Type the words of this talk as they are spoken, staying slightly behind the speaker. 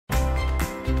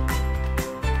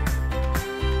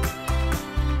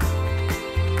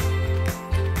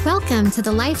Welcome to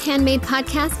the Life Handmade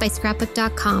podcast by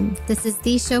Scrapbook.com. This is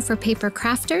the show for paper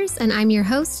crafters, and I'm your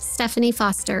host, Stephanie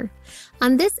Foster.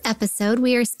 On this episode,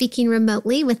 we are speaking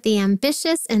remotely with the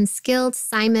ambitious and skilled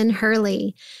Simon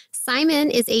Hurley. Simon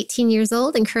is 18 years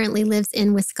old and currently lives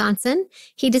in Wisconsin.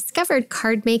 He discovered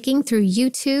card making through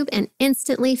YouTube and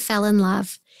instantly fell in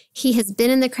love. He has been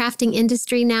in the crafting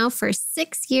industry now for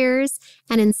 6 years,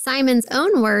 and in Simon's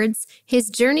own words, his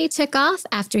journey took off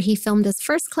after he filmed his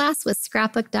first class with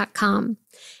Scrapbook.com.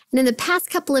 And in the past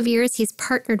couple of years, he's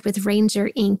partnered with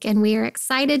Ranger Inc., and we are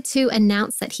excited to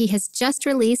announce that he has just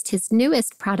released his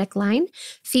newest product line,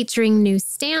 featuring new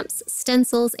stamps,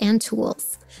 stencils, and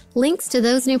tools. Links to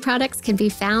those new products can be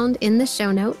found in the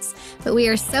show notes, but we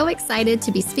are so excited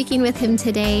to be speaking with him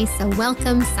today, so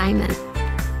welcome, Simon.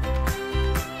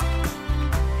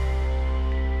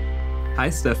 Hi,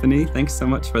 Stephanie. Thanks so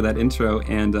much for that intro,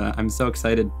 and I'm so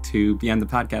excited to be on the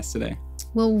podcast today.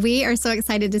 Well, we are so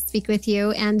excited to speak with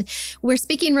you, and we're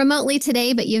speaking remotely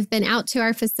today, but you've been out to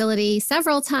our facility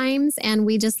several times, and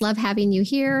we just love having you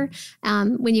here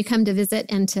when you come to visit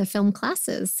and to film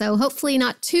classes. So hopefully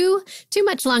not too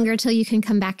much longer till you can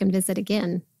come back and visit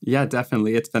again. Yeah,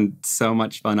 definitely. It's been so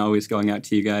much fun always going out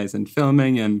to you guys and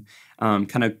filming and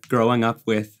kind of growing up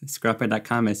with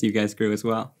Scrapbook.com as you guys grew as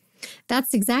well.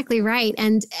 That's exactly right.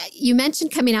 And you mentioned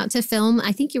coming out to film.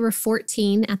 I think you were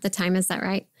 14 at the time. Is that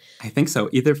right? I think so.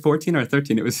 Either 14 or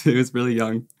 13. It was really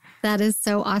young. That is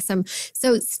so awesome.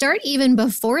 So start even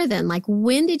before then. Like,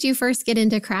 when did you first get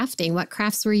into crafting? What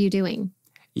crafts were you doing?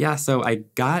 Yeah, so I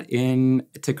got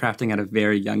into crafting at a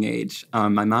very young age.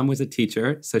 My mom was a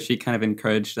teacher, so she kind of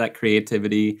encouraged that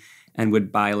creativity and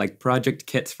would buy like project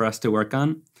kits for us to work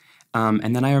on.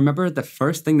 And then I remember the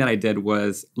first thing that I did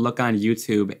was look on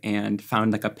YouTube and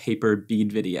found like a paper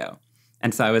bead video.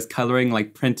 And so I was coloring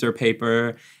like printer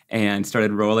paper and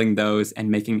started rolling those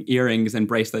and making earrings and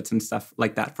bracelets and stuff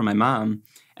like that for my mom.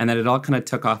 And then it all kind of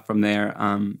took off from there.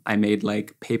 I made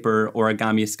like paper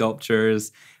origami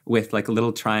sculptures with like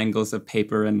little triangles of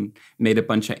paper and made a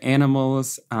bunch of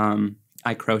animals.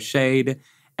 I crocheted.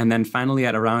 And then finally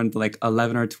at around like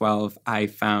 11 or 12, I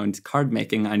found card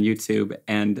making on YouTube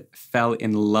and fell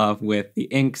in love with the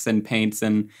inks and paints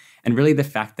and really the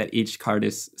fact that each card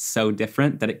is so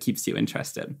different that it keeps you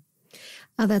interested.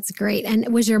 Oh, that's great.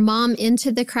 And was your mom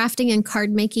into the crafting and card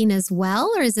making as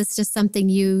well? Or is this just something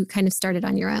you kind of started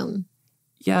on your own?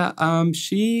 Yeah,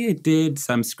 she did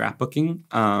some scrapbooking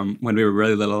when we were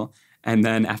really little. And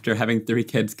then after having 3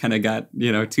 kids, kind of got,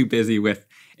 too busy with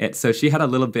it. So she had a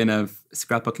little bit of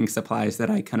scrapbooking supplies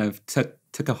that I kind of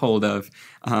took a hold of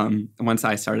once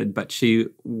I started. But she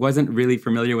wasn't really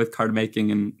familiar with card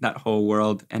making and that whole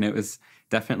world. And it was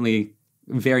definitely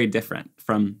very different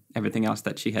from everything else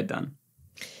that she had done.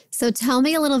 So tell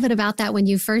me a little bit about that when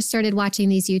you first started watching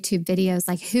these YouTube videos.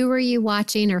 Like, who were you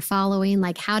watching or following?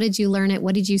 Like, how did you learn it?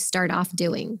 What did you start off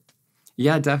doing?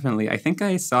 Yeah, definitely. I think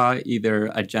I saw either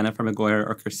a Jennifer McGuire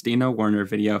or Christina Warner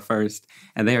video first,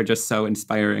 and they are just so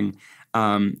inspiring.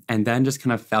 And then just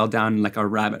kind of fell down like a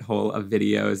rabbit hole of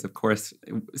videos. Of course,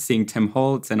 seeing Tim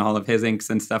Holtz and all of his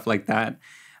inks and stuff like that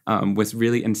was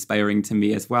really inspiring to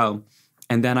me as well.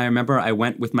 And then I remember I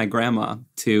went with my grandma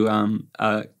to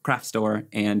a craft store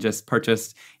and just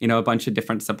purchased, a bunch of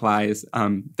different supplies.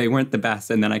 They weren't the best.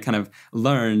 And then I kind of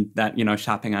learned that,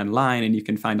 shopping online and you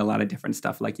can find a lot of different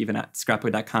stuff. Like even at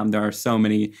Scrapbook.com, there are so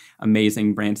many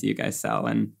amazing brands that you guys sell.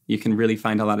 And you can really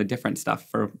find a lot of different stuff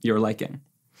for your liking.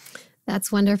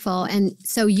 That's wonderful. And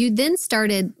so you then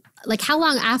started, like how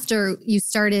long after you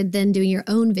started then doing your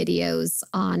own videos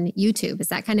on YouTube? Is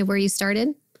that kind of where you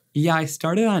started? Yeah, I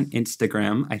started on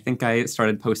Instagram. I think I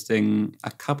started posting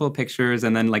a couple pictures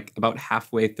and then like about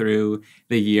halfway through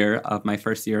the year of my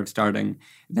first year of starting,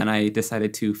 then I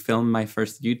decided to film my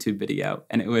first YouTube video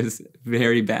and it was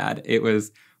very bad. It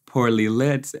was poorly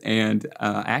lit and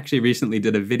I actually recently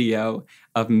did a video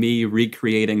of me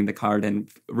recreating the card and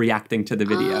reacting to the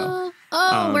video.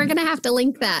 We're going to have to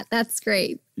link that. That's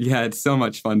great. Yeah, it's so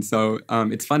much fun. So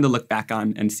it's fun to look back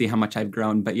on and see how much I've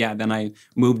grown. But yeah, then I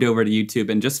moved over to YouTube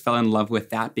and just fell in love with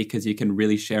that because you can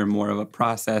really share more of a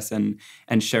process and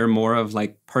share more of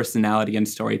like personality and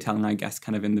storytelling, I guess,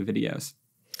 kind of in the videos.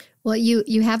 Well,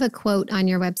 you have a quote on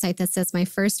your website that says, "My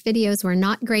first videos were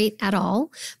not great at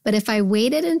all, but if I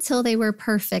waited until they were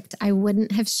perfect, I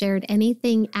wouldn't have shared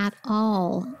anything at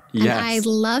all." Yes. And I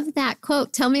love that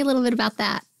quote. Tell me a little bit about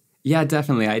that. Yeah,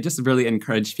 definitely. I just really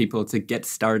encourage people to get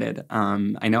started.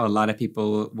 I know a lot of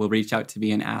people will reach out to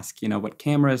me and ask, what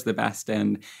camera is the best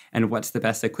and what's the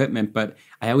best equipment. But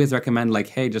I always recommend like,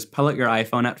 hey, just pull out your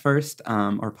iPhone at first,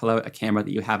 or pull out a camera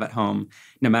that you have at home,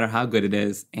 no matter how good it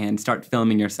is, and start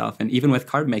filming yourself. And even with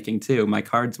card making too, my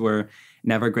cards were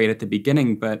never great at the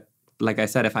beginning, but like I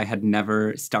said, if I had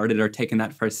never started or taken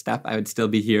that first step, I would still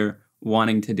be here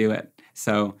wanting to do it.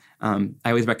 So I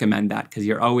always recommend that because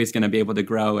you're always going to be able to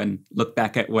grow and look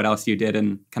back at what else you did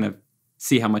and kind of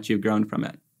see how much you've grown from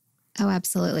it. Oh,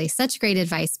 absolutely. Such great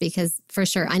advice because for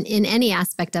sure, in any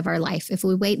aspect of our life, if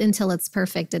we wait until it's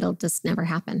perfect, it'll just never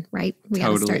happen, right? We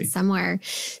got to start somewhere.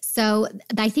 So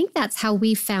I think that's how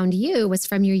we found you was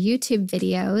from your YouTube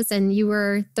videos. And you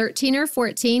were 13 or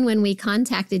 14 when we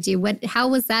contacted you. How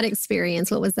was that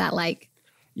experience? What was that like?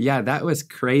 Yeah, that was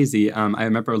crazy. I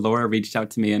remember Laura reached out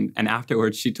to me and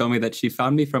afterwards she told me that she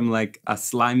found me from like a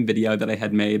slime video that I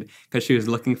had made because she was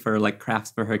looking for like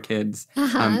crafts for her kids,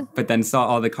 but then saw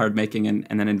all the card making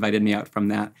and then invited me out from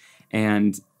that.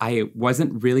 And I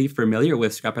wasn't really familiar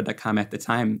with Scrapbook.com at the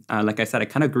time. Like I said, I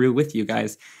kind of grew with you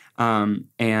guys.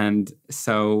 And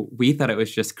so we thought it was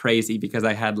just crazy because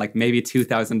I had like maybe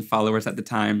 2,000 followers at the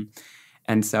time.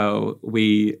 And so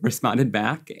we responded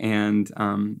back and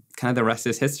kind of the rest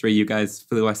is history. You guys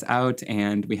flew us out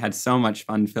and we had so much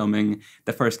fun filming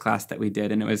the first class that we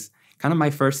did. And it was kind of my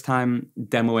first time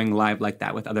demoing live like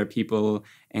that with other people.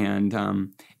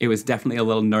 And it was definitely a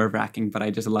little nerve-wracking, but I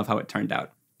just love how it turned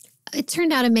out. It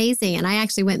turned out amazing. And I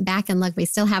actually went back and looked. We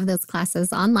still have those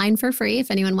classes online for free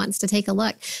if anyone wants to take a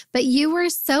look. But you were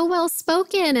so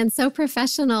well-spoken and so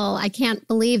professional. I can't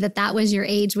believe that was your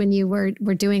age when you were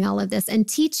doing all of this and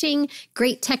teaching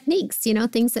great techniques,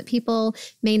 things that people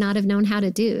may not have known how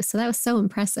to do. So that was so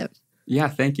impressive. Yeah,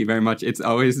 thank you very much. It's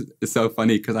always so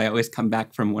funny because I always come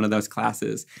back from one of those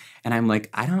classes and I'm like,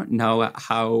 I don't know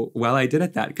how well I did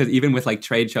at that. Because even with like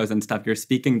trade shows and stuff, you're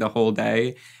speaking the whole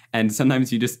day and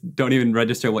sometimes you just don't even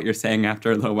register what you're saying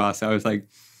after a little while. So I was like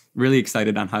really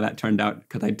excited on how that turned out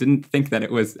because I didn't think that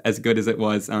it was as good as it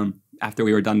was after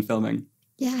we were done filming.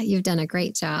 Yeah, you've done a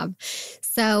great job.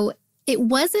 So it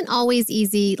wasn't always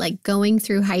easy, like going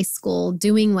through high school,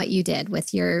 doing what you did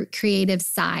with your creative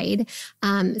side.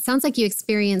 It sounds like you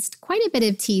experienced quite a bit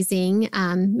of teasing,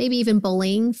 maybe even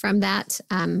bullying from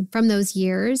those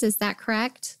years. Is that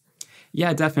correct?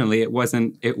 Yeah, definitely. It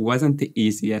wasn't the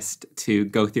easiest to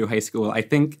go through high school. I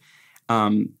think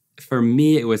for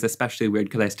me, it was especially weird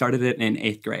because I started it in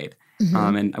 8th grade.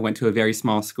 And I went to a very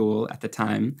small school at the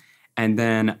time. And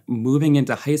then moving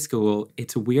into high school,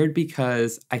 it's weird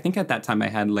because I think at that time I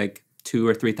had like 2,000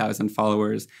 or 3,000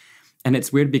 followers. And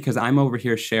it's weird because I'm over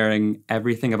here sharing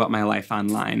everything about my life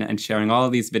online and sharing all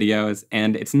of these videos.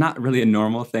 And it's not really a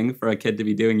normal thing for a kid to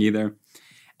be doing either.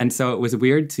 And so it was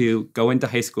weird to go into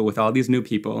high school with all these new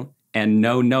people and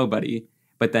know nobody.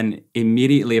 But then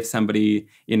immediately if somebody,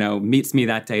 meets me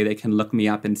that day, they can look me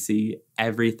up and see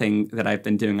everything that I've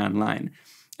been doing online.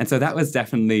 And so that was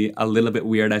definitely a little bit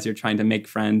weird as you're trying to make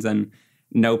friends and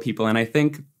know people. And I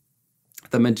think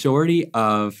the majority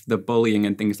of the bullying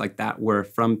and things like that were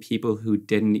from people who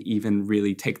didn't even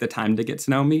really take the time to get to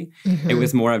know me. It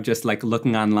was more of just like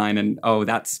looking online and, oh,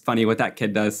 that's funny what that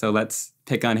kid does, so let's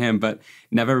pick on him, but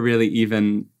never really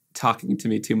even talking to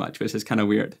me too much, which is kind of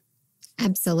weird.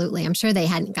 Absolutely. I'm sure they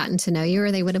hadn't gotten to know you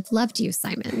or they would have loved you,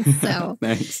 Simon. So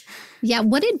Thanks. Yeah.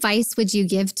 What advice would you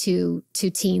give to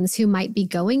teens who might be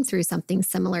going through something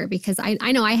similar? Because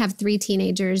I know I have 3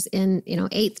 teenagers in,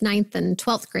 8th, 9th, and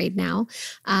 12th grade now.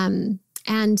 And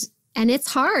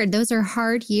it's hard. Those are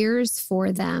hard years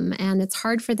for them. And it's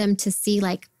hard for them to see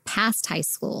like past high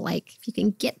school, like if you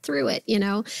can get through it,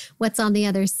 what's on the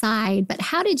other side. But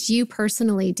how did you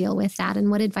personally deal with that?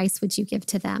 And what advice would you give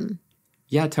to them?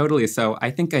 Yeah, totally. So I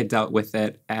think I dealt with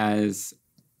it as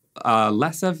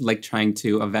less of like trying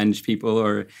to avenge people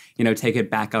or, take it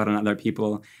back out on other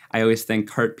people. I always think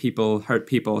hurt people.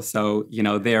 So,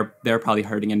 they're probably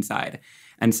hurting inside.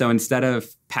 And so instead of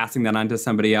passing that on to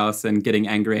somebody else and getting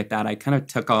angry at that, I kind of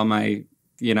took all my,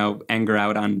 anger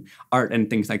out on art and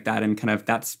things like that. And kind of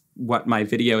that's what my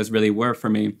videos really were for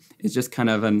me, is just kind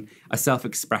of a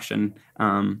self-expression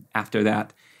after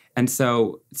that. And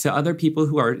so to other people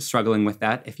who are struggling with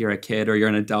that, if you're a kid or you're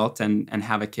an adult and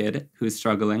have a kid who's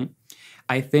struggling,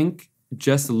 I think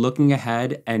just looking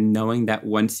ahead and knowing that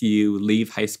once you leave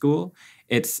high school,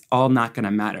 it's all not going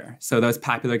to matter. So those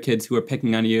popular kids who are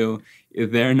picking on you,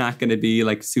 they're not going to be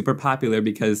like super popular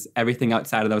because everything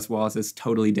outside of those walls is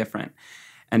totally different.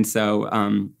 And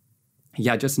so,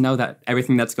 just know that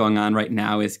everything that's going on right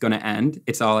now is going to end.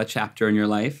 It's all a chapter in your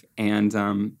life.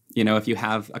 And If you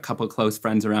have a couple close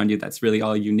friends around you, that's really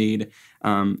all you need,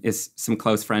 is some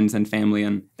close friends and family.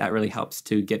 And that really helps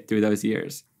to get through those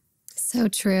years. So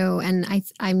true. And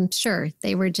I'm sure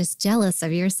they were just jealous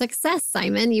of your success,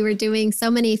 Simon. You were doing so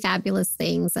many fabulous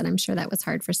things. And I'm sure that was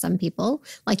hard for some people,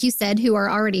 like you said, who are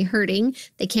already hurting.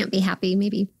 They can't be happy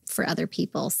maybe for other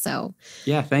people. So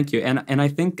yeah, thank you. And I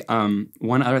think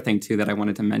one other thing too that I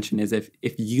wanted to mention is if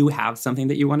you have something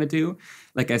that you want to do,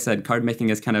 like I said, card making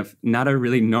is kind of not a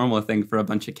really normal thing for a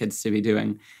bunch of kids to be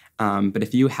doing. But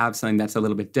if you have something that's a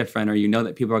little bit different, or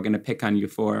that people are going to pick on you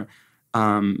for,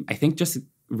 I think just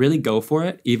really go for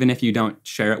it, even if you don't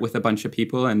share it with a bunch of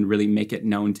people, and really make it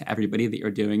known to everybody that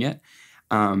you're doing it.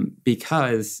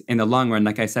 Because in the long run,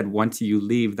 like I said, once you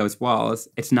leave those walls,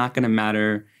 it's not going to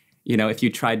matter, if you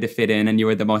tried to fit in and you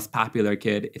were the most popular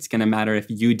kid. It's going to matter if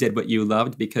you did what you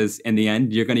loved, because in the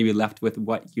end, you're going to be left with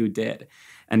what you did.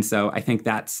 And so I think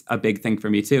that's a big thing for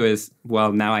me too, is,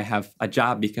 well, now I have a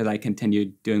job because I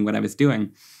continued doing what I was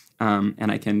doing, and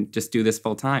I can just do this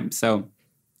full time. So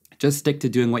just stick to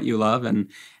doing what you love, and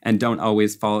don't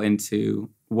always fall into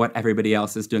what everybody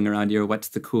else is doing around you, or what's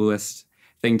the coolest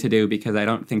thing to do, because I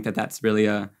don't think that that's really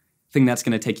a thing that's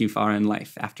going to take you far in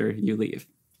life after you leave.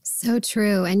 so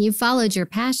true. And you followed your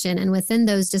passion. And within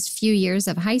those just few years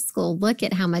of high school, look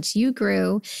at how much you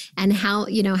grew and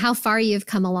how far you've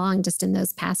come along just in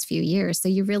those past few years. So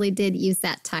you really did use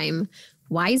that time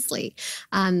wisely.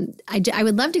 I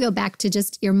would love to go back to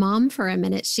just your mom for a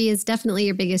minute. She is definitely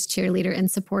your biggest cheerleader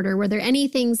and supporter. Were there any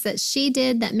things that she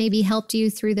did that maybe helped you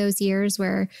through those years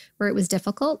where it was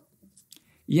difficult?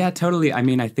 Yeah, totally. I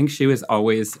mean, I think she was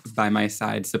always by my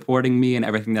side, supporting me in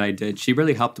everything that I did. She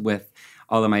really helped with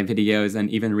all of my videos, and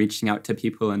even reaching out to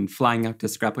people and flying out to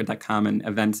Scrapbook.com and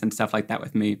events and stuff like that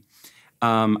with me.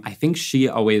 I think she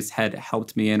always had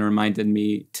helped me and reminded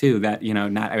me too that,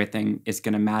 not everything is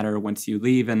going to matter once you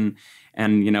leave, and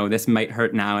this might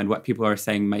hurt now, and what people are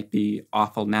saying might be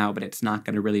awful now, but it's not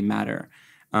going to really matter.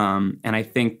 And I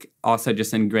think also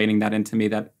just ingraining that into me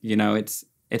that,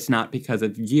 it's not because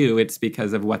of you, it's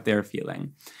because of what they're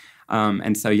feeling.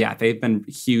 And so, yeah, they've been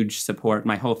huge support.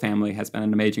 My whole family has been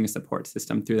an amazing support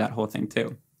system through that whole thing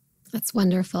too. That's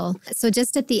wonderful. So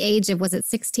just at the age of, was it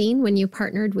 16 when you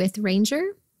partnered with Ranger?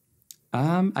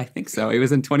 I think so. It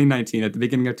was in 2019, at the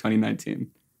beginning of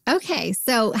 2019. Okay.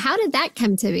 So how did that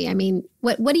come to be? I mean,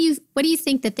 what do you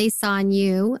think that they saw in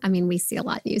you? I mean, we see a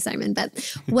lot in you, Simon,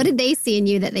 but what did they see in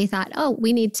you that they thought, oh,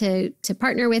 we need to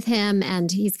partner with him and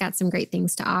he's got some great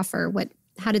things to offer?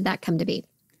 How did that come to be?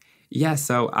 Yeah,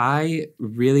 so I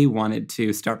really wanted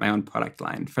to start my own product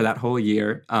line for that whole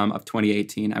year of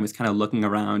 2018. I was kind of looking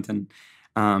around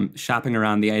and shopping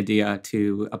around the idea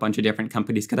to a bunch of different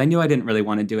companies, because I knew I didn't really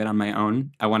want to do it on my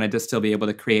own. I wanted to still be able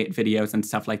to create videos and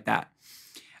stuff like that.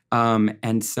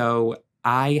 And so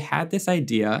I had this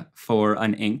idea for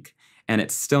an ink, and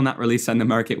it's still not released on the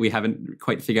market. We haven't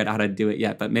quite figured out how to do it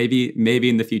yet, but maybe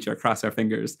in the future, cross our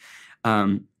fingers.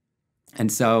 And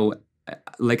so,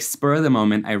 like, spur of the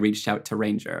moment, I reached out to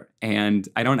Ranger, and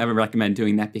I don't ever recommend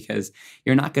doing that because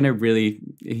you're not going to really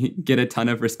get a ton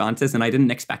of responses, and I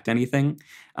didn't expect anything.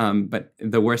 But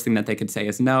the worst thing that they could say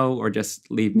is no, or just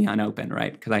leave me unopen,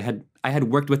 right? Because I had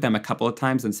worked with them a couple of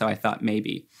times, and so I thought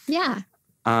maybe. Yeah.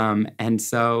 And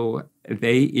so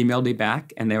they emailed me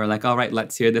back, and they were like, all right,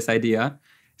 let's hear this idea.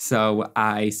 So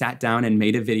I sat down and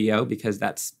made a video, because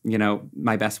that's,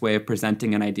 my best way of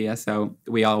presenting an idea. So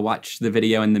we all watched the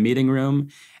video in the meeting room.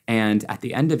 And at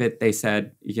the end of it, they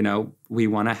said, we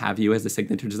want to have you as a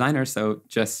signature designer. So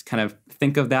just kind of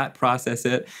think of that, process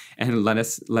it, and let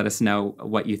us know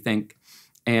what you think.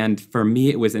 And for me,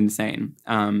 it was insane.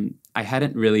 I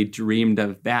hadn't really dreamed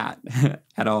of that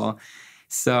at all.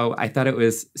 So I thought it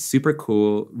was super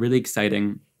cool, really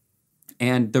exciting.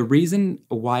 And the reason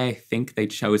why I think they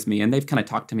chose me, and they've kind of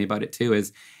talked to me about it too,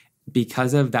 is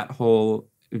because of that whole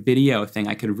video thing.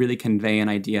 I could really convey an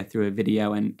idea through a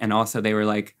video. And also they were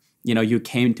like, you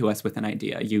came to us with an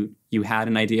idea. You had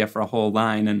an idea for a whole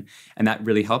line, and that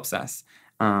really helps us.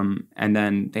 And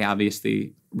then they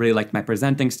obviously really liked my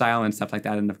presenting style and stuff like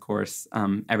that. And of course,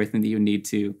 everything that you need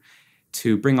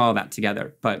to bring all that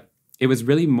together. But it was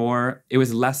really it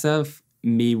was less of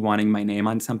me wanting my name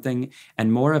on something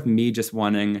and more of me just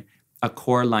wanting a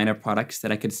core line of products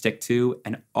that I could stick to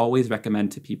and always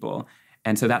recommend to people.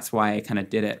 And so that's why I kind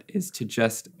of did it, is to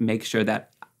just make sure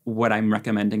that what I'm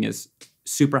recommending is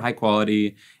super high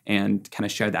quality and kind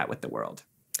of share that with the world.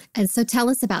 And so tell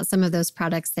us about some of those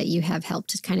products that you have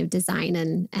helped to kind of design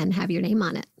and have your name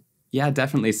on it. Yeah,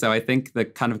 definitely. So I think the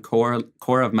kind of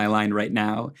core of my line right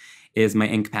now is my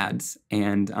ink pads.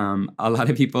 And a lot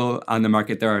of people on the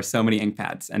market, there are so many ink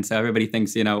pads. And so everybody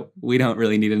thinks, we don't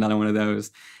really need another one of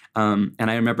those. And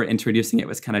I remember introducing it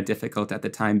was kind of difficult at the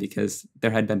time because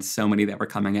there had been so many that were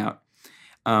coming out.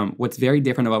 What's very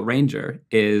different about Ranger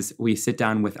is we sit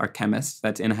down with our chemist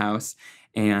that's in-house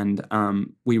and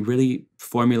we really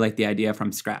formulate the idea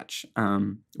from scratch.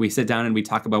 We sit down and we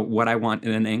talk about what I want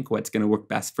in an ink, what's going to work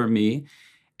best for me.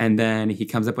 And then he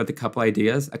comes up with a couple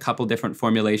ideas, a couple different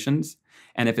formulations.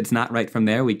 And if it's not right from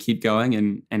there, we keep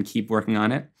going and keep working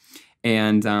on it.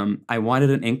 And I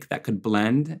wanted an ink that could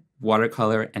blend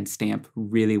watercolor and stamp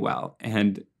really well.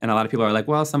 And a lot of people are like,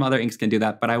 well, some other inks can do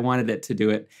that, but I wanted it to do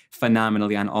it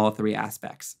phenomenally on all three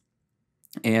aspects.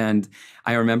 And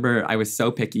I remember I was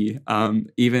so picky,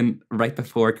 even right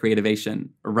before Creativation,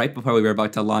 right before we were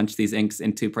about to launch these inks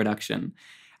into production.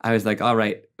 I was like, all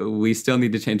right, we still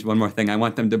need to change one more thing. I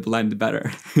want them to blend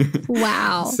better.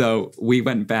 Wow. So we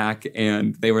went back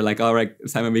and they were like, all right,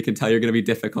 Simon, we can tell you're going to be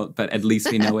difficult, but at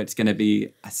least we know it's going to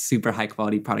be a super high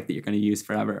quality product that you're going to use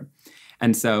forever.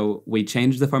 And so we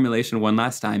changed the formulation one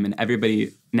last time and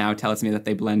everybody now tells me that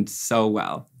they blend so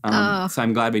well. So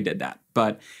I'm glad we did that.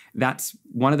 But that's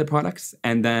one of the products.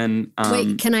 And then...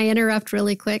 Wait, can I interrupt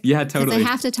really quick? Yeah, totally. Because I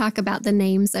have to talk about the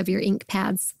names of your ink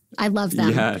pads. I love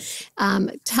them. Yes.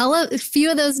 Tell a few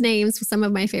of those names, some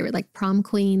of my favorite, like Prom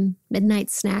Queen, Midnight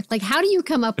Snack. Like, how do you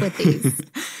come up with these?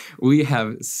 We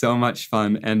have so much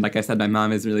fun. And like I said, my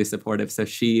mom is really supportive. So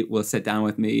she will sit down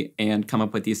with me and come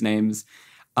up with these names.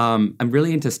 I'm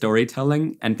really into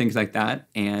storytelling and things like that.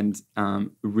 And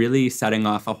really setting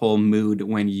off a whole mood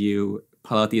when you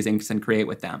pull out these inks and create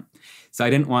with them. So I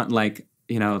didn't want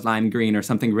lime green or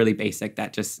something really basic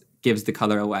that just gives the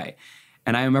color away.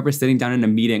 And I remember sitting down in a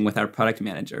meeting with our product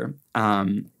manager,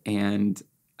 and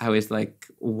I was like,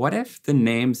 what if the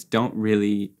names don't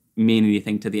really mean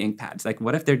anything to the ink pads? Like,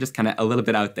 what if they're just kind of a little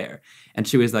bit out there? And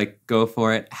she was like, go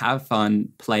for it, have fun,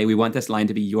 play. We want this line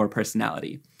to be your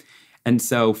personality. And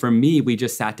so for me, we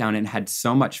just sat down and had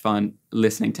so much fun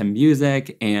listening to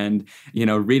music and,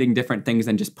 reading different things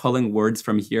and just pulling words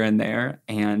from here and there.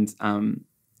 And,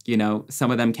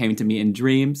 some of them came to me in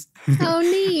dreams. Oh,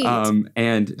 neat.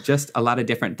 And just a lot of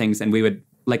different things. And we would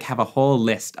have a whole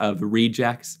list of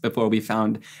rejects before we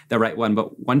found the right one.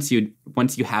 But once you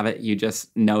have it, you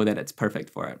just know that it's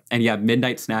perfect for it. And yeah,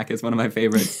 Midnight Snack is one of my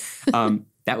favorites.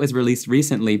 That was released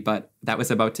recently, but that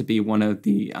was about to be one of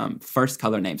the first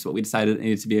color names. But we decided it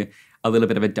needed to be a little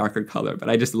bit of a darker color. But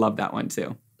I just love that one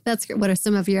too. That's great. What are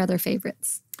some of your other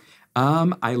favorites?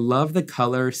 I love the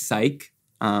color Psych.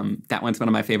 That one's one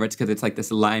of my favorites because it's like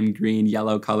this lime green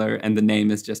yellow color and the name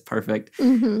is just perfect.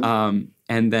 Mm-hmm.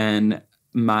 And then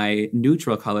my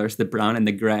neutral colors, the brown and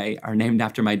the gray, are named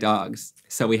after my dogs.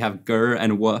 So we have Gurr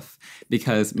and Woof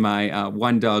because my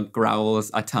one dog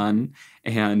growls a ton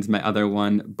and my other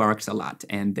one barks a lot.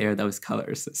 And they're those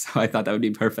colors. So I thought that would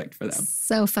be perfect for them.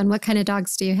 So fun. What kind of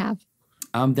dogs do you have?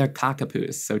 They're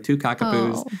cockapoos. So 2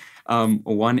 cockapoos. Oh.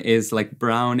 One is like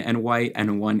brown and white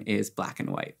and one is black and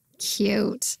white.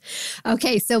 Cute.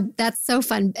 Okay, so that's so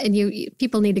fun. And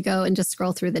people need to go and just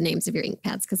scroll through the names of your ink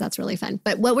pads because that's really fun.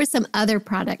 But what were some other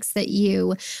products that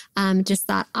you just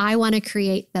thought, I want to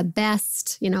create the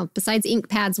best, besides ink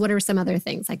pads, what are some other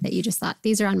things like that you just thought,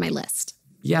 these are on my list?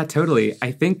 Yeah, totally.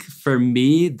 I think for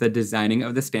me, the designing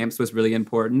of the stamps was really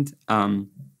important.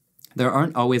 There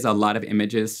aren't always a lot of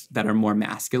images that are more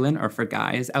masculine or for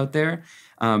guys out there.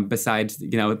 Besides,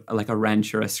 like a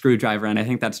wrench or a screwdriver. And I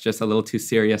think that's just a little too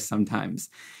serious sometimes.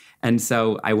 And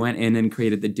so I went in and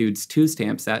created the Dudes 2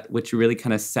 stamp set, which really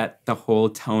kind of set the whole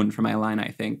tone for my line, I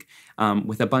think,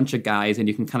 with a bunch of guys. And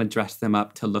you can kind of dress them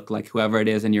up to look like whoever it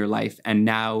is in your life. And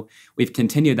now we've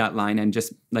continued that line and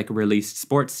just released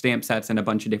sports stamp sets and a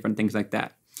bunch of different things like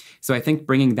that. So I think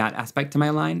bringing that aspect to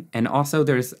my line. And also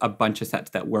there's a bunch of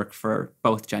sets that work for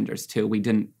both genders too. We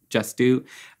didn't just do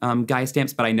guy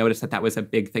stamps, but I noticed that was a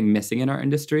big thing missing in our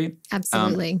industry.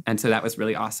 Absolutely. And so that was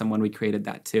really awesome when we created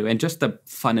that too. And just the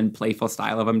fun and playful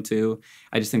style of them too.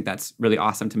 I just think that's really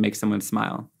awesome to make someone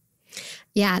smile.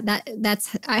 Yeah,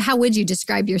 that's how would you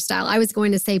describe your style? I was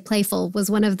going to say playful was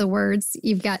one of the words.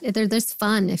 You've got, they're just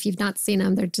fun. If you've not seen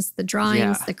them, they're just the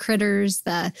drawings, the critters,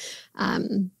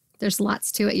 there's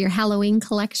lots to it. Your Halloween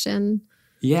collection.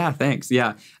 Yeah, thanks.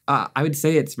 Yeah. I would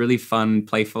say it's really fun,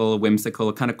 playful,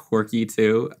 whimsical, kind of quirky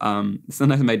too.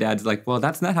 Sometimes my dad's like, well,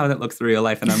 that's not how that looks in real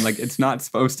life. And I'm like, it's not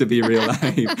supposed to be real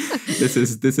life. This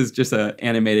is just an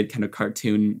animated kind of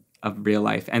cartoon of real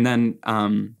life. And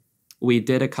then we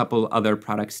did a couple other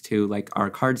products too, like our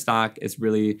cardstock is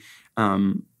really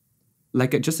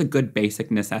just a good basic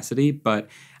necessity, but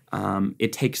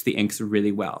it takes the inks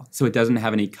really well. So it doesn't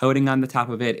have any coating on the top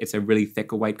of it. It's a really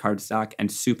thick white cardstock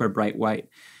and super bright white.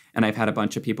 And I've had a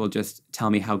bunch of people just tell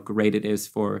me how great it is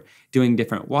for doing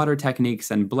different water techniques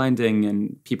and blending,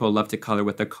 and people love to color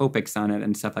with the Copics on it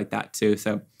and stuff like that too.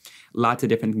 So lots of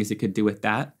different things you could do with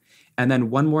that. And then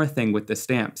one more thing with the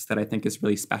stamps that I think is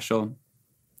really special.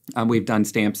 We've done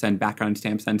stamps and background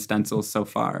stamps and stencils so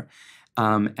far.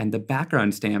 And the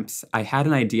background stamps, I had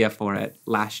an idea for it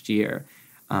last year,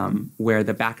 where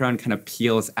the background kind of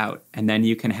peels out, and then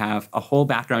you can have a whole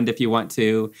background if you want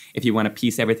to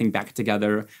piece everything back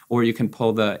together, or you can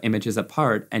pull the images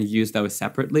apart and use those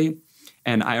separately.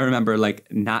 And I remember like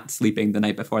not sleeping the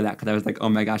night before that because I was like, oh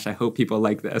my gosh, I hope people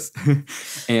like this.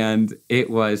 And it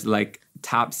was like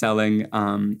top selling.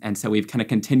 And so we've kind of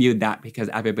continued that because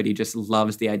everybody just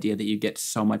loves the idea that you get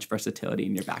so much versatility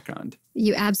in your background.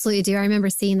 You absolutely do. I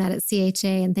remember seeing that at CHA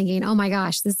and thinking, oh my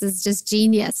gosh, this is just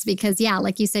genius. Because yeah,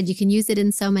 like you said, you can use it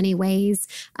in so many ways.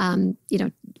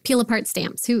 Peel apart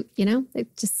stamps,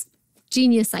 just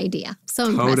genius idea.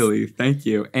 So totally. impressed. Thank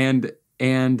you. And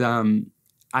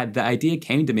the idea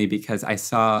came to me because I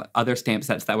saw other stamp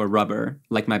sets that were rubber,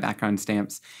 like my background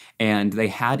stamps, and they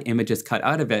had images cut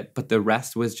out of it, but the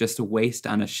rest was just waste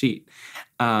on a sheet.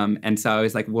 And so I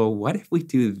was like, well, what if we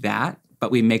do that,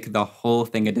 but we make the whole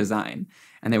thing a design?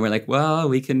 And they were like, well,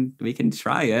 we can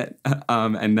try it.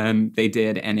 And then they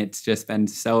did, and it's just been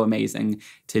so amazing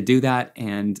to do that.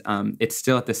 And it's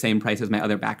still at the same price as my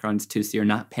other backgrounds too, so you're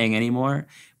not paying any more,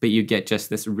 but you get just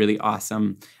this really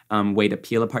awesome way to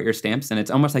peel apart your stamps. And it's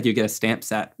almost like you get a stamp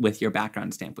set with your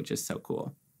background stamp, which is so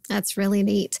cool. That's really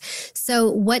neat. So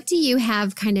what do you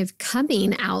have kind of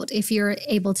coming out, if you're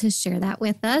able to share that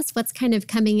with us? What's kind of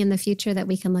coming in the future that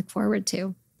we can look forward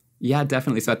to? Yeah,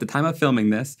 definitely. So at the time of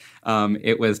filming this,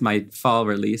 it was my fall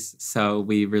release. So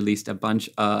we released a bunch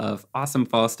of awesome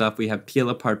fall stuff. We have peel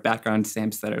apart background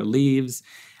stamps that are leaves,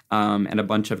 and a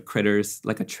bunch of critters,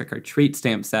 like a trick or treat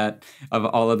stamp set of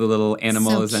all of the little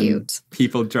animals and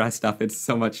people dressed up. It's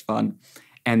so much fun.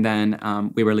 And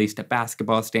then we released a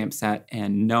basketball stamp set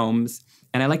and gnomes.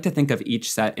 And I like to think of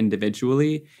each set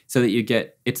individually so that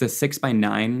it's a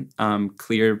 6x9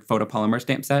 clear photopolymer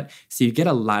stamp set. So you get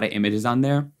a lot of images on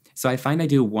there. So I find I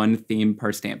do one theme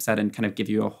per stamp set and kind of give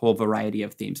you a whole variety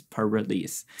of themes per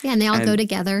release. Yeah, and they all go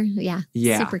together. Yeah,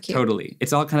 super cute. Totally.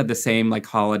 It's all kind of the same, like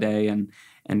holiday and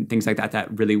things like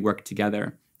that really work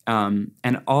together.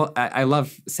 I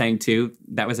love saying too,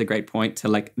 that was a great point to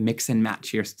like mix and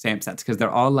match your stamp sets because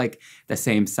they're all like the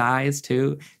same size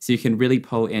too. So you can really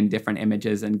pull in different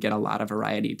images and get a lot of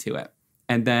variety to it.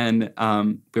 And then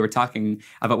we were talking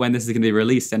about when this is going to be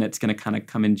released, and it's going to kind of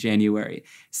come in January.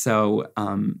 So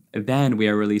then we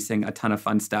are releasing a ton of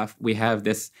fun stuff. We have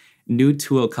this new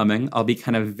tool coming. I'll be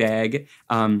kind of vague,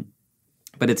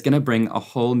 but it's going to bring a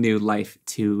whole new life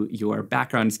to your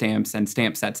background stamps and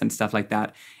stamp sets and stuff like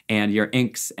that, and your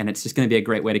inks. And it's just going to be a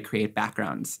great way to create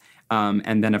backgrounds.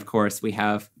 And then, of course, we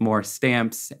have more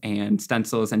stamps and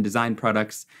stencils and design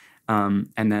products.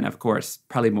 And then, of course,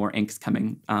 probably more inks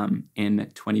coming in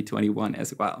 2021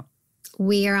 as well.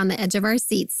 We are on the edge of our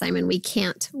seats, Simon. We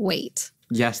can't wait.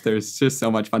 Yes, there's just so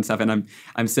much fun stuff. And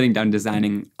I'm sitting down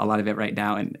designing a lot of it right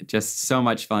now, and just so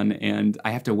much fun. And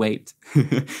I have to wait.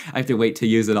 I have to wait to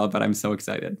use it all, but I'm so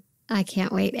excited. I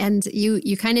can't wait. And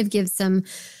you kind of give some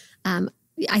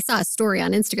I saw a story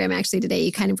on Instagram actually today.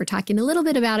 You kind of were talking a little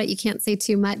bit about it. You can't say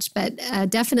too much, but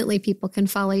definitely people can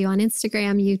follow you on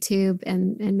Instagram, YouTube,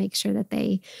 and make sure that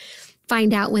they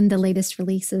find out when the latest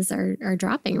releases are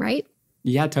dropping, right?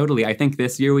 Yeah, totally. I think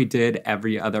this year we did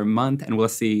every other month, and we'll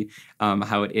see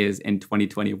how it is in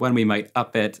 2021. We might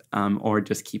up it or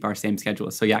just keep our same schedule.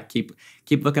 So yeah, keep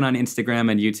looking on Instagram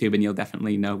and YouTube, and you'll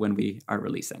definitely know when we are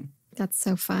releasing. That's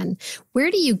so fun. Where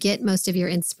do you get most of your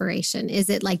inspiration? Is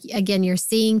it like, again, you're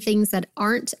seeing things that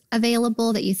aren't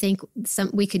available that you think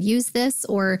we could use this?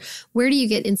 Or where do you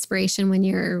get inspiration when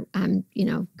you're,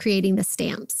 creating the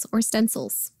stamps or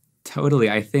stencils? Totally.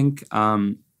 I think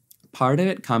part of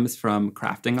it comes from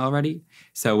crafting already.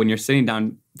 So when you're sitting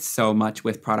down so much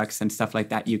with products and stuff like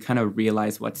that, you kind of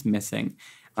realize what's missing.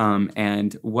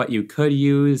 And what you could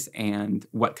use and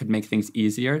what could make things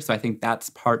easier. So I think that's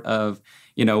part of,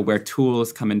 where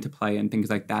tools come into play and things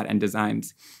like that and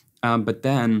designs. But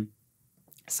then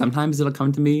sometimes it'll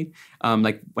come to me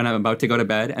like when I'm about to go to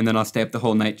bed, and then I'll stay up the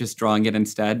whole night just drawing it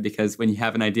instead, because when you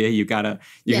have an idea, you gotta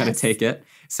take it.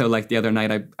 So like the other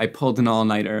night, I pulled an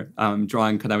all-nighter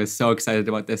drawing because I was so excited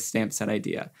about this stamp set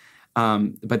idea.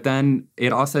 But then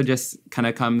it also just kind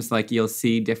of comes like you'll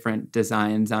see different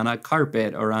designs on a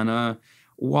carpet or on a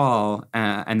wall,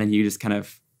 and then you just kind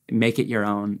of make it your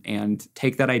own and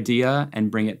take that idea and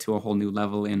bring it to a whole new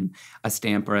level in a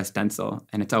stamp or a stencil.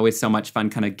 And it's always so much fun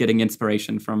kind of getting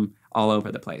inspiration from all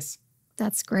over the place.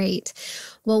 That's great.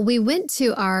 Well, we went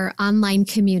to our online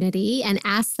community and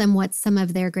asked them what some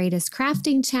of their greatest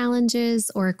crafting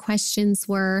challenges or questions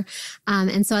were.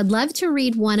 And so I'd love to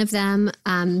read one of them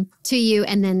to you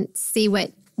and then see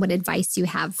what advice you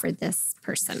have for this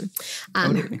person.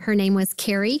 Her name was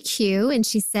Carrie Q, and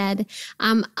she said,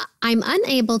 I'm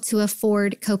unable to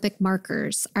afford Copic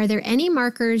markers. Are there any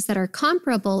markers that are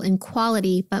comparable in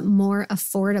quality but more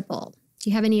affordable? Do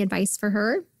you have any advice for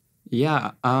her?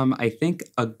 Yeah, I think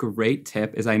a great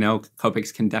tip is I know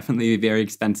Copics can definitely be very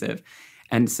expensive.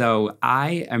 And so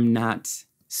I am not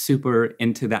super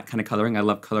into that kind of coloring. I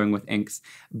love coloring with inks.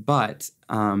 But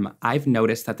I've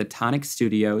noticed that the Tonic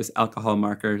Studios alcohol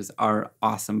markers are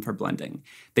awesome for blending.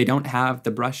 They don't have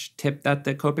the brush tip that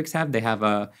the Copics have. They have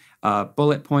a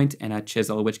bullet point and a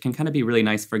chisel, which can kind of be really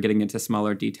nice for getting into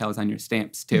smaller details on your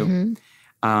stamps too. Mm-hmm.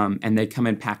 And they come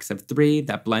in packs of 3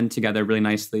 that blend together really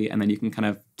nicely, and then you can kind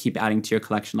of keep adding to your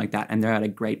collection like that. And they're at a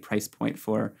great price point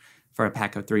for a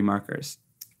pack of 3 markers.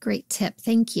 Great tip.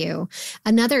 Thank you.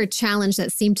 Another challenge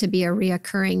that seemed to be a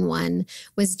reoccurring one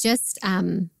was just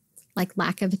like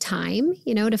lack of time,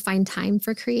 to find time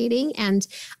for creating. And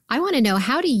I want to know,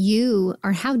 how did you,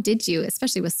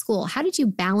 especially with school, how did you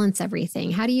balance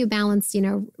everything? How do you balance,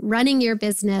 running your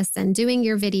business and doing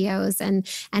your videos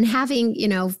and having,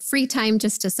 free time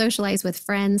just to socialize with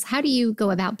friends? How do you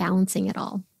go about balancing it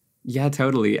all? Yeah,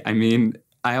 totally. I mean,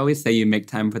 I always say you make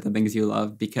time for the things you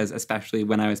love, because especially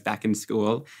when I was back in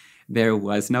school, there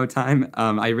was no time.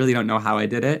 I really don't know how I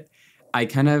did it. I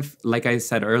kind of, like I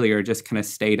said earlier, just kind of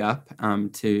stayed up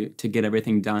to get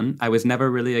everything done. I was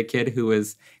never really a kid who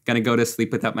was going to go to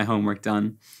sleep without my homework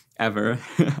done, ever.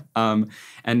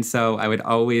 And so I would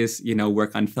always,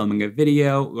 work on filming a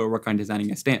video or work on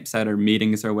designing a stamp set or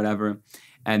meetings or whatever.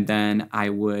 And then I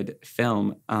would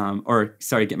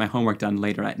get my homework done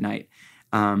later at night.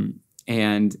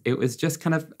 And it was just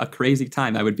kind of a crazy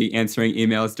time. I would be answering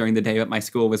emails during the day, but my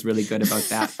school was really good about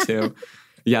that too.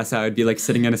 Yes, I would be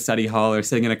sitting in a study hall or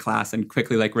sitting in a class and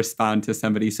quickly respond to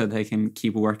somebody so they can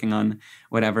keep working on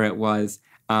whatever it was.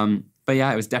 But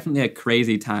yeah, it was definitely a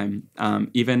crazy time.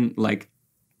 Even like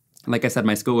I said,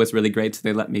 my school was really great, so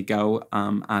they let me go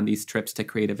on these trips to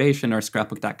Creativation or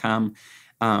Scrapbook.com.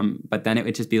 But then it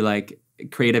would just be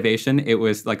Creativation. It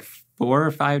was 4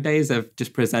 or 5 days of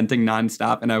just presenting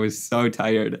nonstop, and I was so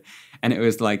tired. And it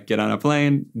was get on a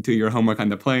plane, do your homework on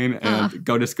the plane, and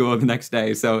go to school the next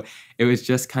day. So it was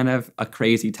just kind of a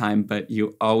crazy time, but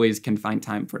you always can find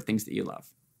time for things that you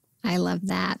love. I love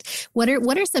that. What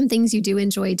are some things you do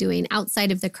enjoy doing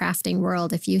outside of the crafting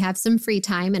world? If you have some free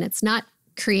time and it's not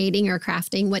creating or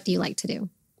crafting, what do you like to do?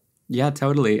 Yeah,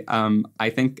 totally. I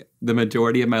think the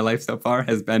majority of my life so far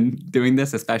has been doing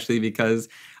this, especially because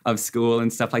of school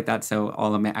and stuff like that. So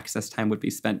all of my access time would be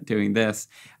spent doing this.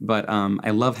 But I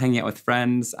love hanging out with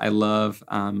friends. I love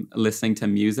listening to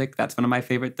music. That's one of my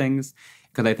favorite things,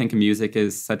 because I think music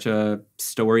is such a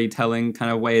storytelling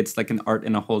kind of way. It's like an art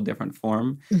in a whole different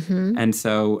form. Mm-hmm. And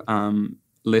so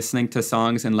listening to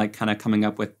songs and kind of coming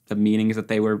up with the meanings that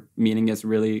they were meaning is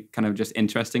really kind of just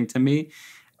interesting to me.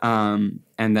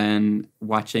 And then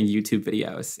watching YouTube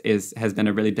videos has been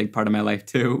a really big part of my life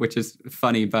too, which is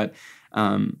funny, but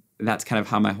that's kind of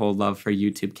how my whole love for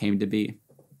YouTube came to be.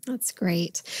 That's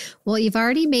great. Well, you've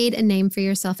already made a name for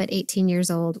yourself at 18 years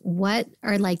old. What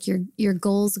are your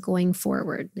goals going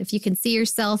forward? If you can see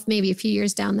yourself maybe a few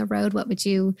years down the road, what would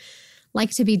you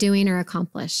like to be doing or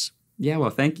accomplish? Yeah,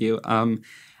 well, thank you.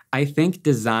 I think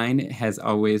design has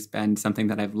always been something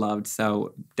that I've loved,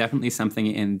 so definitely something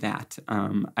in that.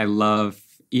 I love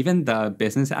even the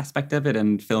business aspect of it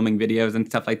and filming videos and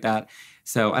stuff like that.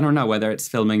 So I don't know whether it's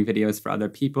filming videos for other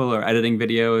people or editing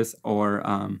videos or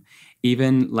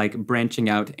even branching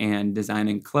out and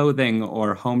designing clothing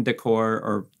or home decor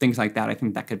or things like that. I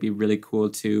think that could be really cool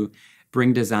to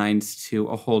bring designs to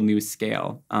a whole new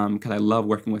scale, because I love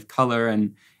working with color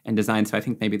and design. So I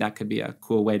think maybe that could be a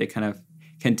cool way to kind of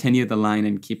continue the line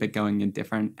and keep it going in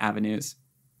different avenues.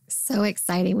 So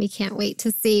exciting. We can't wait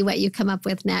to see what you come up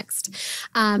with next.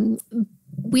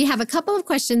 We have a couple of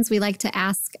questions we like to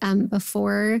ask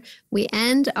before we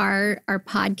end our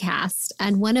podcast.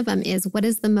 And one of them is, what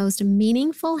is the most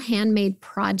meaningful handmade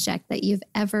project that you've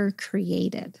ever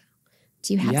created?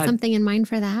 Do you have something in mind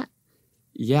for that?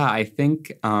 Yeah, I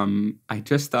think I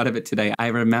just thought of it today. I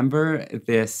remember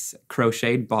this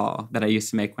crocheted ball that I used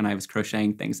to make when I was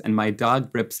crocheting things, and my dog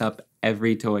rips up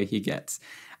every toy he gets.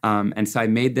 And so I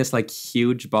made this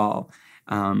huge ball,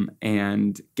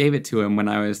 and gave it to him when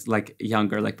I was like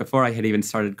younger, like before I had even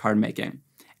started card making.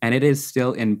 And it is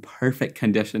still in perfect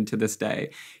condition to this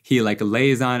day. He like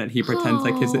lays on it. He pretends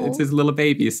like it's his little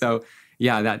baby. So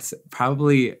yeah, that's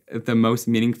probably the most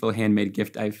meaningful handmade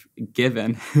gift I've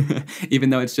given. Even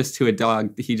though it's just to a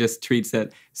dog, he just treats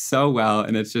it so well.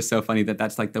 And it's just so funny that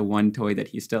that's like the one toy that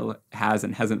he still has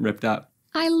and hasn't ripped up.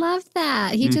 I love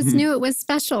that. He just knew it was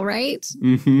special, right?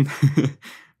 Mm-hmm.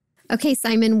 Okay,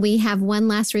 Simon, we have one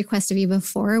last request of you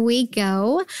before we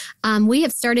go. We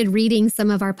have started reading some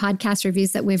of our podcast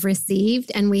reviews that we've received,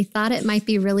 and we thought it might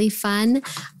be really fun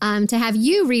to have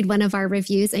you read one of our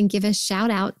reviews and give a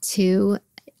shout out to,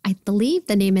 I believe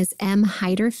the name is M.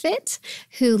 Heiderfit,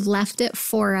 who left it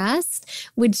for us.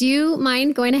 Would you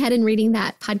mind going ahead and reading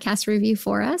that podcast review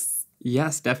for us?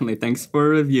 Yes, definitely. Thanks for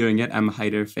reviewing it, M.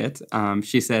 Heiderfit.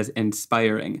 She says,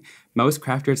 inspiring. Most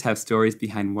crafters have stories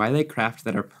behind why they craft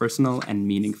that are personal and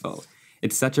meaningful.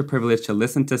 It's such a privilege to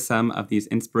listen to some of these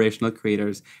inspirational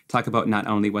creators talk about not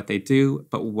only what they do,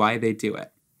 but why they do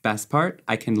it. Best part,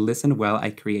 I can listen while I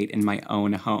create in my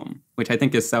own home, which I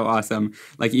think is so awesome.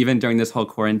 Like even during this whole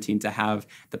quarantine to have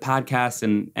the podcast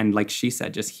and like she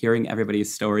said, just hearing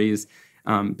everybody's stories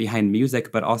behind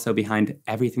music, but also behind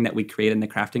everything that we create in the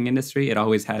crafting industry. It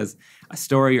always has a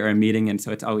story or a meaning. And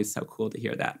so it's always so cool to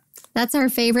hear that. That's our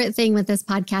favorite thing with this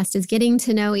podcast is getting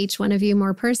to know each one of you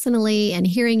more personally and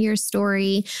hearing your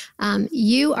story.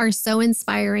 You are so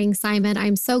inspiring, Simon.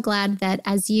 I'm so glad that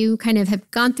as you kind of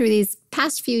have gone through these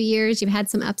past few years, you've had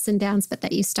some ups and downs, but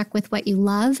that you stuck with what you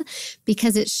love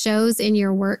because it shows in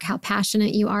your work how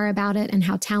passionate you are about it and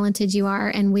how talented you are.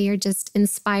 And we are just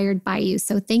inspired by you.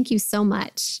 So thank you so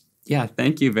much. Yeah,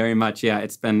 thank you very much. Yeah,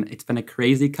 it's been a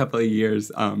crazy couple of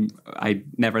years. I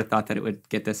never thought that it would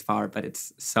get this far, but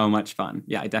it's so much fun.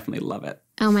 Yeah, I definitely love it.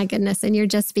 Oh my goodness. And you're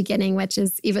just beginning, which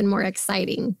is even more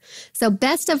exciting. So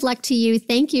best of luck to you.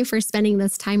 Thank you for spending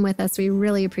this time with us. We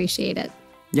really appreciate it.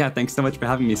 Yeah, thanks so much for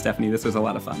having me, Stephanie. This was a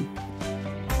lot of fun.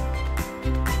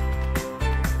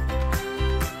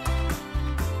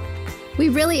 We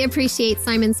really appreciate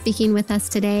Simon speaking with us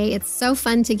today. It's so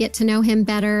fun to get to know him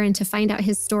better and to find out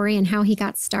his story and how he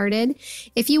got started.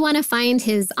 If you want to find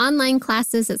his online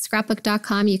classes at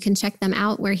Scrapbook.com, you can check them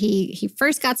out where he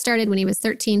first got started when he was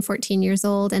 13, 14 years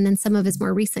old, and then some of his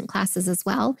more recent classes as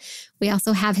well. We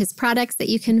also have his products that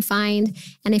you can find.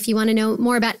 And if you want to know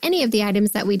more about any of the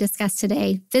items that we discussed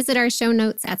today, visit our show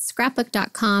notes at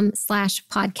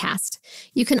scrapbook.com/podcast.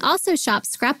 You can also shop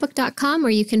Scrapbook.com,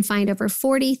 where you can find over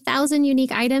 40,000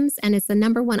 unique items, and it's the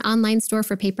 #1 online store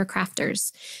for paper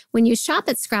crafters. When you shop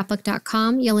at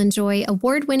Scrapbook.com, you'll enjoy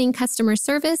award-winning customer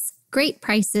service, great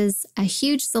prices, a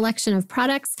huge selection of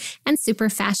products, and super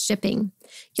fast shipping.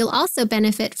 You'll also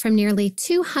benefit from nearly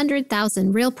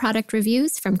 200,000 real product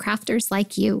reviews from crafters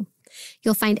like you.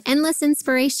 You'll find endless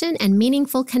inspiration and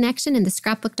meaningful connection in the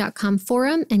Scrapbook.com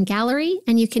forum and gallery,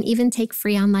 and you can even take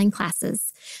free online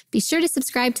classes. Be sure to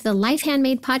subscribe to the Life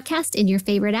Handmade podcast in your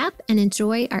favorite app and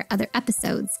enjoy our other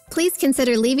episodes. Please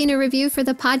consider leaving a review for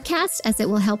the podcast, as it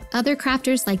will help other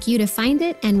crafters like you to find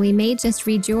it, and we may just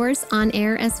read yours on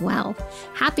air as well.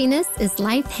 Happiness is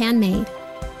Life Handmade.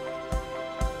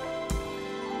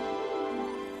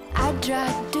 I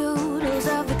draw doodles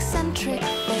of eccentric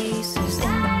faces.